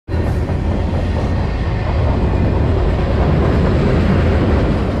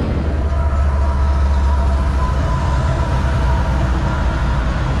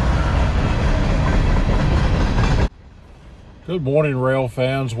Good morning, rail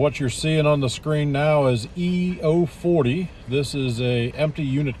fans. What you're seeing on the screen now is E040. This is a empty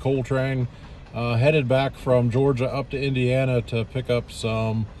unit coal train headed back from Georgia up to Indiana to pick up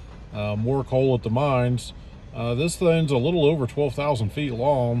some more coal at the mines. This thing's a little over 12,000 feet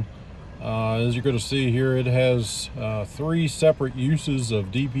long. As you're going to see here, it has 3 separate uses of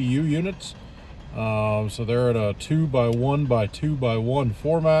DPU units. So they're at a 2x1x2x1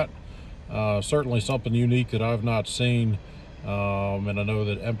 format. Certainly something unique that I've not seen. And I know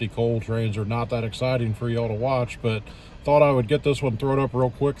that empty coal trains are not that exciting for y'all to watch, but thought I would get this one thrown up real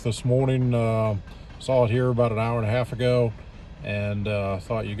quick this morning. Saw it here about an hour and a half ago, and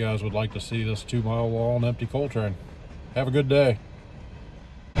thought you guys would like to see this 2-mile long empty coal train. Have a good day.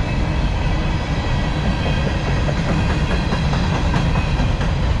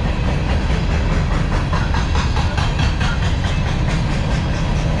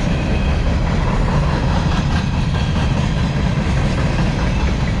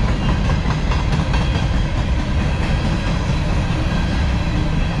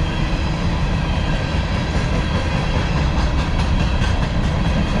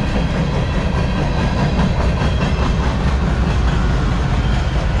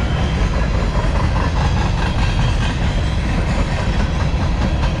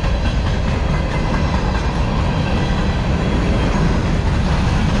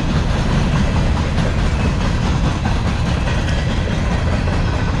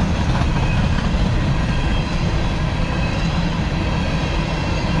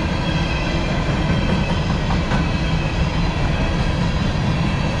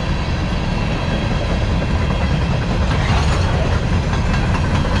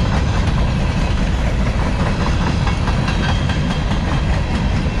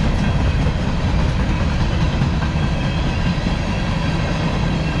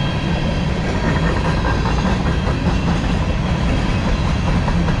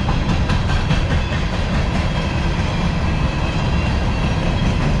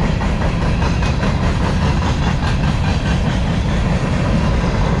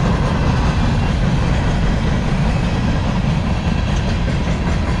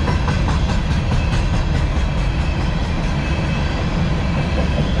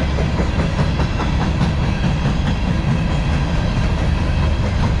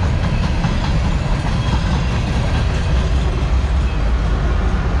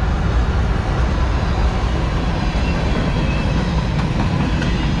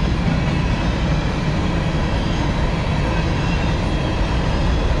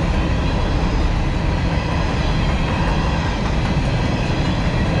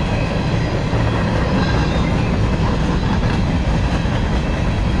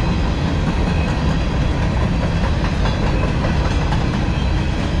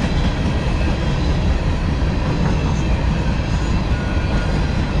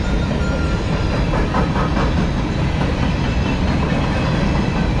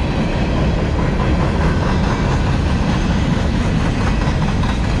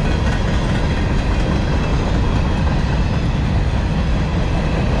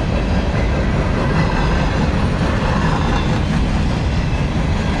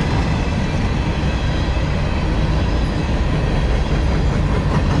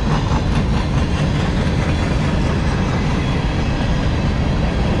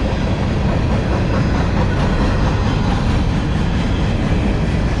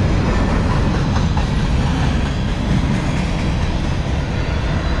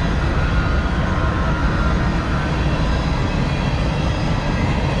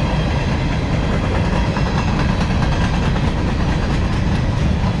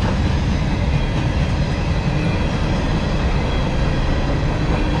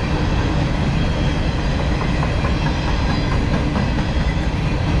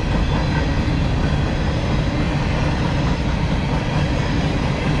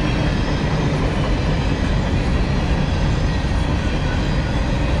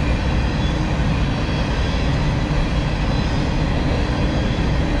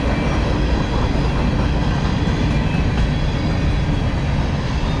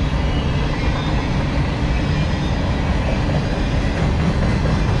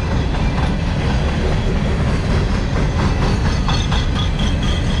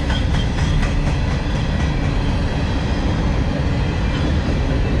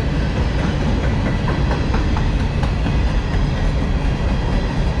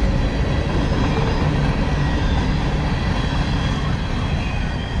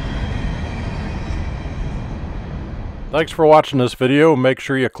 Thanks for watching this video. Make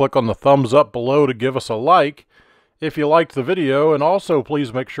sure you click on the thumbs up below to give us a like if you liked the video, and also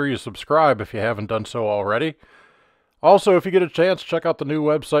please make sure you subscribe if you haven't done so already. Also, if you get a chance, check out the new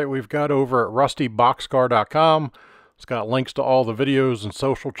website we've got over at rustyboxcar.com. It's got links to all the videos and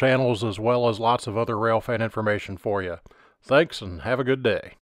social channels, as well as lots of other railfan information for you. Thanks, and have a good day.